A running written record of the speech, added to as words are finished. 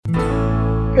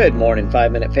Good morning,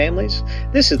 5-Minute Families.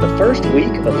 This is the first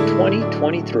week of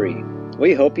 2023.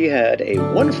 We hope you had a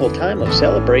wonderful time of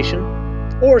celebration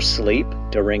or sleep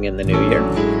to ring in the new year.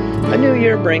 A new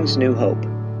year brings new hope,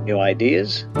 new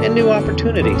ideas, and new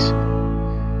opportunities.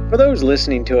 For those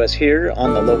listening to us here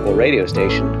on the local radio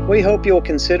station, we hope you'll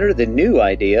consider the new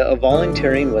idea of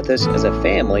volunteering with us as a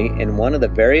family in one of the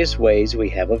various ways we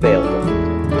have available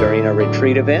during a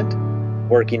retreat event,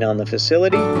 working on the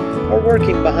facility, or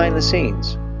working behind the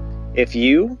scenes. If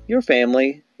you, your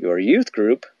family, your youth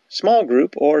group, small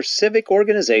group, or civic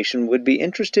organization would be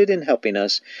interested in helping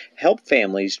us help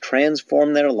families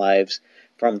transform their lives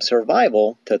from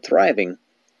survival to thriving,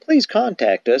 please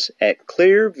contact us at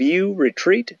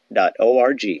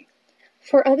clearviewretreat.org.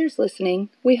 For others listening,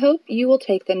 we hope you will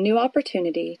take the new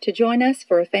opportunity to join us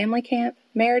for a family camp,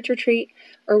 marriage retreat,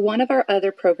 or one of our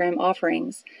other program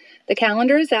offerings. The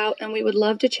calendar is out, and we would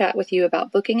love to chat with you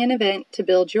about booking an event to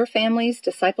build your family's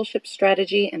discipleship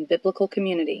strategy and biblical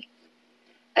community.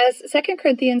 As 2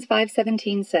 Corinthians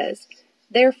 5:17 says,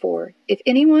 "Therefore, if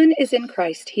anyone is in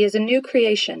Christ, he is a new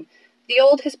creation. The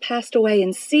old has passed away,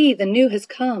 and see, the new has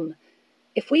come."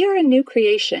 If we are a new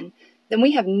creation, then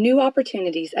we have new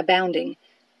opportunities abounding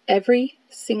every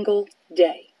single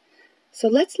day. So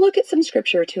let's look at some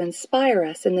scripture to inspire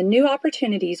us in the new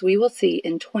opportunities we will see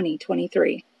in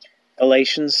 2023.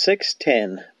 Galatians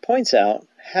 6:10 points out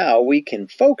how we can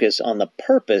focus on the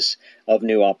purpose of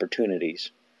new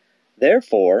opportunities.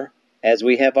 Therefore, as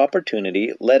we have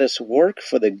opportunity, let us work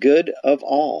for the good of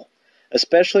all,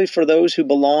 especially for those who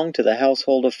belong to the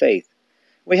household of faith.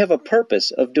 We have a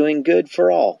purpose of doing good for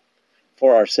all,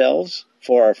 for ourselves,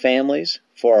 for our families,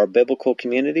 for our biblical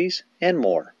communities, and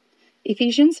more.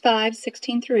 Ephesians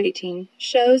 5:16-18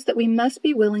 shows that we must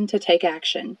be willing to take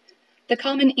action. The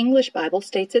Common English Bible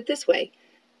states it this way: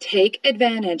 "Take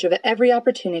advantage of every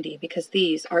opportunity because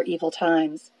these are evil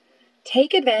times."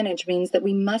 Take advantage means that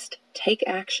we must take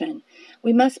action.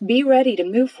 We must be ready to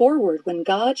move forward when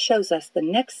God shows us the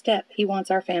next step He wants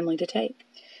our family to take.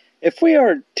 If we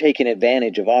are taking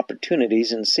advantage of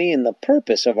opportunities and seeing the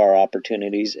purpose of our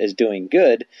opportunities as doing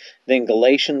good, then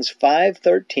Galatians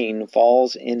 5:13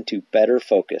 falls into better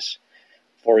focus.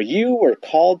 For you were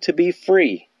called to be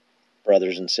free,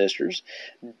 brothers and sisters.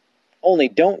 Only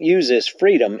don't use this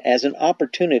freedom as an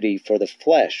opportunity for the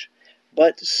flesh,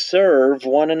 but serve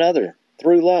one another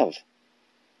through love.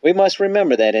 We must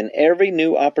remember that in every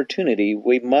new opportunity,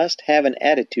 we must have an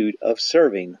attitude of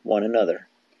serving one another.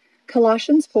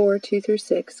 Colossians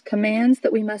 4:2-6 commands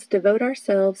that we must devote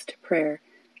ourselves to prayer.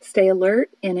 Stay alert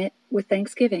in it with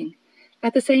thanksgiving.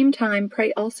 At the same time,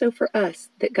 pray also for us,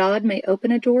 that God may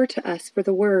open a door to us for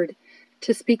the word,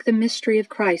 to speak the mystery of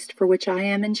Christ, for which I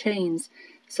am in chains,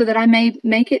 so that I may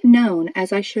make it known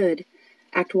as I should.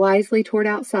 Act wisely toward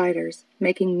outsiders,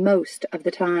 making most of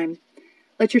the time.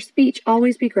 Let your speech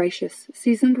always be gracious,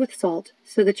 seasoned with salt,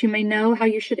 so that you may know how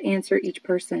you should answer each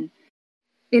person.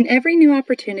 In every new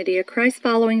opportunity, a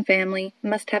Christ-following family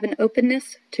must have an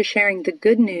openness to sharing the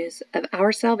good news of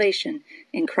our salvation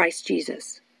in Christ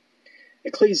Jesus.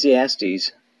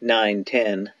 Ecclesiastes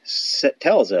 9:10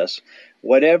 tells us,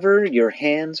 "Whatever your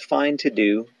hands find to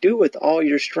do, do with all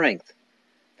your strength."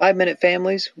 5-Minute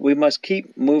Families, we must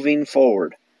keep moving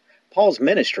forward. Paul's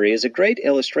ministry is a great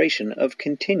illustration of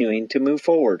continuing to move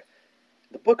forward.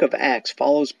 The book of Acts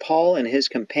follows Paul and his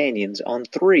companions on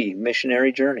 3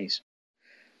 missionary journeys.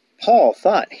 Paul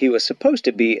thought he was supposed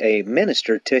to be a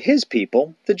minister to his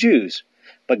people, the Jews,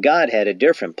 but God had a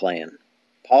different plan.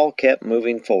 Paul kept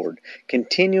moving forward,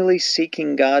 continually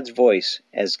seeking God's voice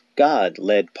as God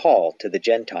led Paul to the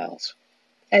Gentiles.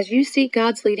 As you seek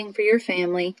God's leading for your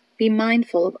family, be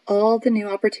mindful of all the new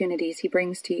opportunities He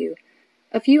brings to you.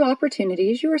 A few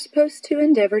opportunities you are supposed to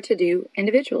endeavor to do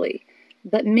individually,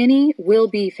 but many will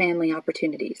be family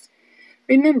opportunities.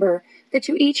 Remember that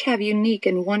you each have unique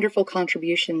and wonderful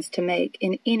contributions to make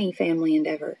in any family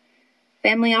endeavor.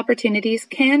 Family opportunities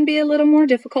can be a little more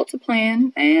difficult to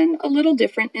plan and a little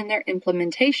different in their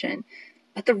implementation,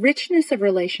 but the richness of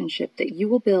relationship that you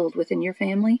will build within your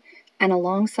family and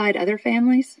alongside other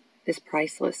families is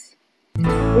priceless.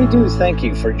 We do thank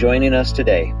you for joining us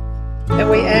today, and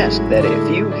we ask that if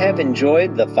you have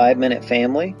enjoyed the 5-Minute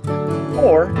Family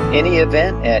or any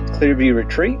event at Clearview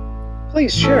Retreat,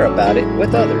 please share about it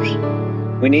with others.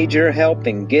 We need your help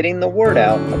in getting the word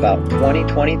out about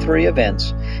 2023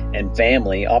 events and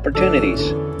family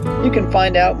opportunities. You can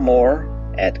find out more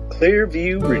at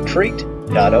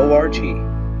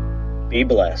clearviewretreat.org. Be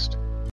blessed.